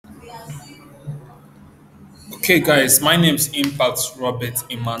Okay, guys, my name's Impact Robert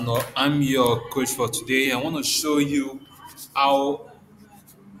Emmanuel. I'm your coach for today. I want to show you how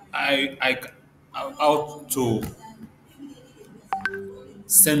I how to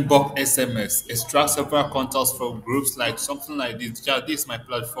send bulk SMS, extract several contacts from groups like something like this. Yeah, this is my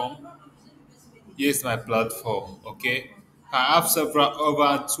platform. Here's my platform. Okay, I have several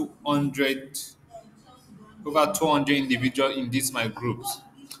over 200 individuals in this my groups.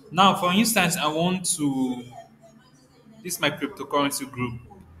 Now, for instance, I want to this is my cryptocurrency group.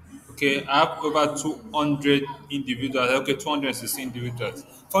 Okay, I have over 200 individuals. Okay, 260 individuals.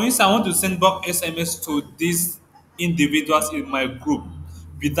 For instance, I want to send back SMS to these individuals in my group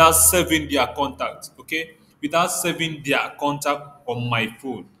without saving their contact. Okay, without saving their contact on my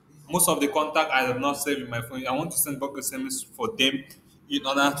phone. Most of the contact I have not saved in my phone. I want to send back SMS for them in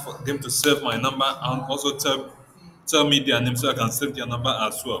order for them to save my number and also tell me their name so I can save their number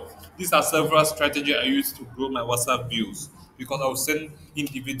as well. These are several strategies I use to grow my WhatsApp views because I'll send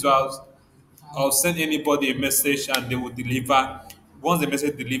individuals, I'll send anybody a message and they will deliver. Once the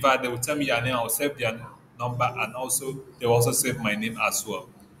message delivered, they will tell me their name, I'll save their number and also they will also save my name as well.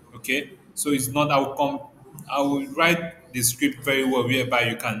 Okay? So it's not I will write the script very well whereby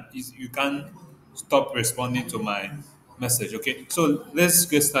you can stop responding to my message. Okay, so let's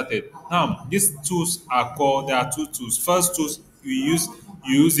get started. Now, these tools are called. There are two tools. First tools you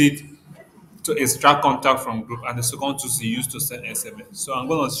use it to extract contact from group, and the second tool you use to send SMS. So I'm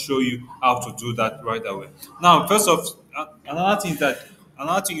going to show you how to do that right away. Now, first of another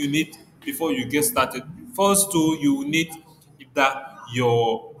thing you need before you get started. First tool you need is that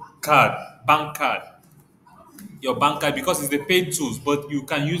your card, bank card your bank card because it's the paid tools, but you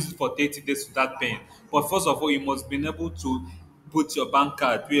can use it for 30 days without paying. But first of all, you must be able to put your bank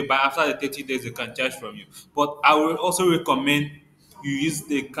card whereby after the 30 days they can charge from you. But I will also recommend you use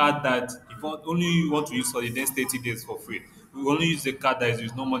the card that if only you want to use for the next 30 days for free. You only use the card that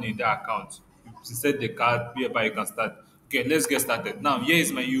is no money in the account. You set the card whereby you can start. Okay, let's get started. Now, here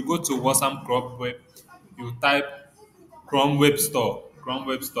is my you go to WhatsApp Chrome web, you type Chrome Web Store. Chrome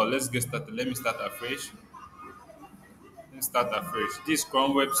Web Store. Let's get started. Let me start afresh. Let's start afresh. This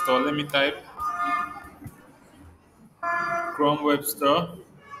Chrome Web Store. Let me type Chrome Web Store.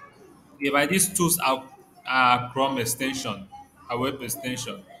 Yeah, by these tools are Chrome extension, a web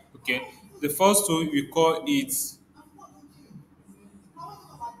extension. Okay. The first tool you call it.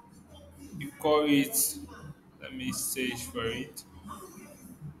 Let me search for it.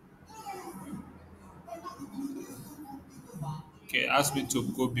 Okay, ask me to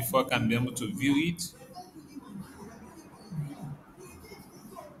go before I can be able to view it.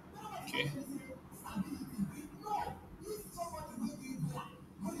 Okay.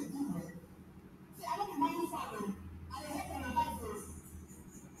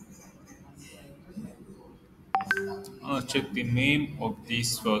 I'll check the name of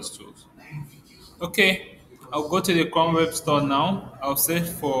these first tools. Okay. I'll go to the Chrome Web Store now. I'll search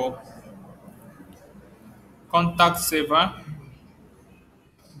for Contact Saver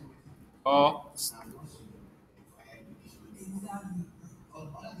or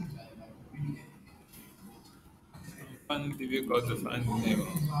find difficult to find the name.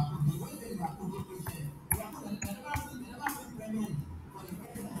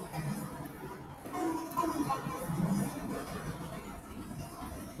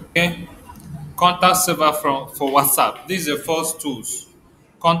 Okay. Contact server for WhatsApp. This is the first tools.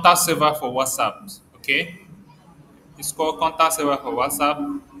 Contact server for WhatsApp. Okay. It's called contact server for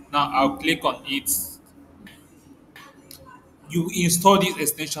WhatsApp. Now I'll click on it. You install this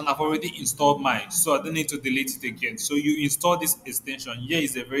extension. I've already installed mine, so I don't need to delete it again. So you install this extension. Here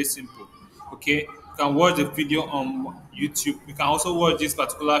is a very simple. Okay. You can watch the video on YouTube. You can also watch this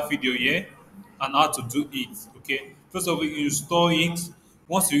particular video here and how to do it. Okay. First of all, you install it.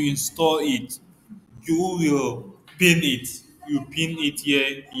 Once you install it, you will pin it. You pin it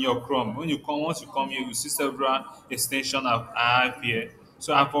here in your Chrome. Once you come here, you see several extensions I have here.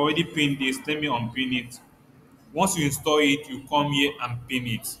 So I've already pinned this. Let me unpin it. Once you install it, you come here and pin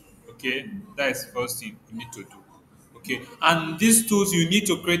it. Okay, that is the first thing you need to do. Okay, and these tools you need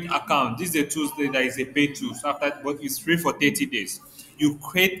to create account. This is a tools that is a paid tool. So after, but it's free for 30 days. You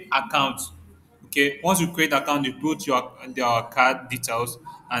create account. Okay, once you create account, you put your card details,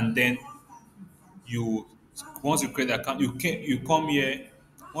 and then you once you create the account you come here.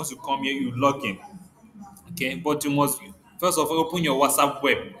 Once you come here, you log in. Okay, but you must first of all open your WhatsApp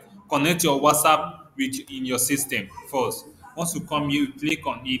web, connect your WhatsApp with in your system first. Once you come here, you click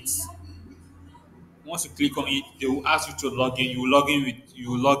on it. Once you click on it, they will ask you to log in. You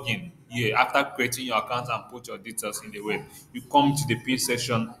log in here after creating your account and put your details in the web. You come to the pin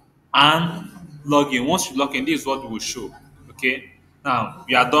section and log in. Once you log in, this is what will show. Okay. Now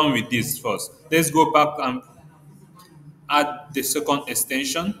we are done with this first. Let's go back and add the second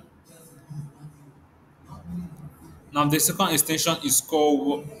extension. Now the second extension is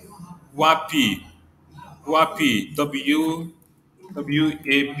called WAPI. WAPI.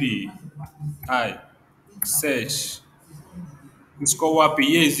 WAPI. Search. It's called WAPI.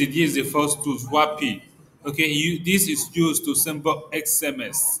 Here is the first tool. WAPI. Okay. This is used to send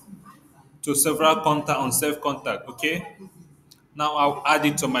XMS to several contact on self contact. Okay. Now I'll add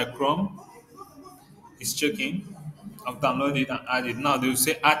it to my Chrome. It's checking. I've downloaded it and add it. Now they will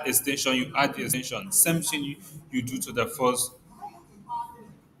say add extension. You add the extension. Same thing you do to the first.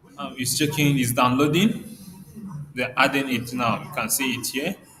 It's checking. It's downloading. They're adding it now. You can see it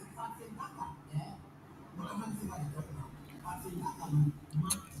here.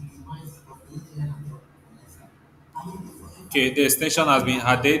 Okay, the extension has been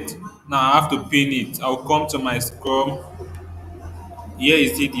added. Now I have to pin it. I'll come to my Chrome. Here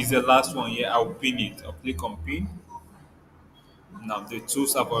is it. Is the last one here. I'll pin it. I'll click on pin. Now the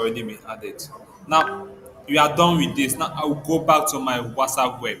tools have already been added. Now we are done with this. Now I will go back to my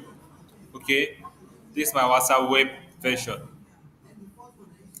WhatsApp web. Okay, this is my WhatsApp web version.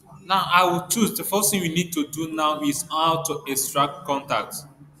 Now I will choose the first thing we need to do now is how to extract contacts.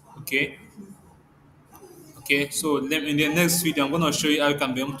 Okay, okay. So in the next video, I'm gonna show you how you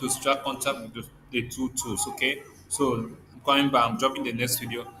can be able to extract contact with the two tools. Okay, so I'm coming back. I'm dropping the next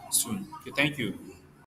video soon. Okay, thank you.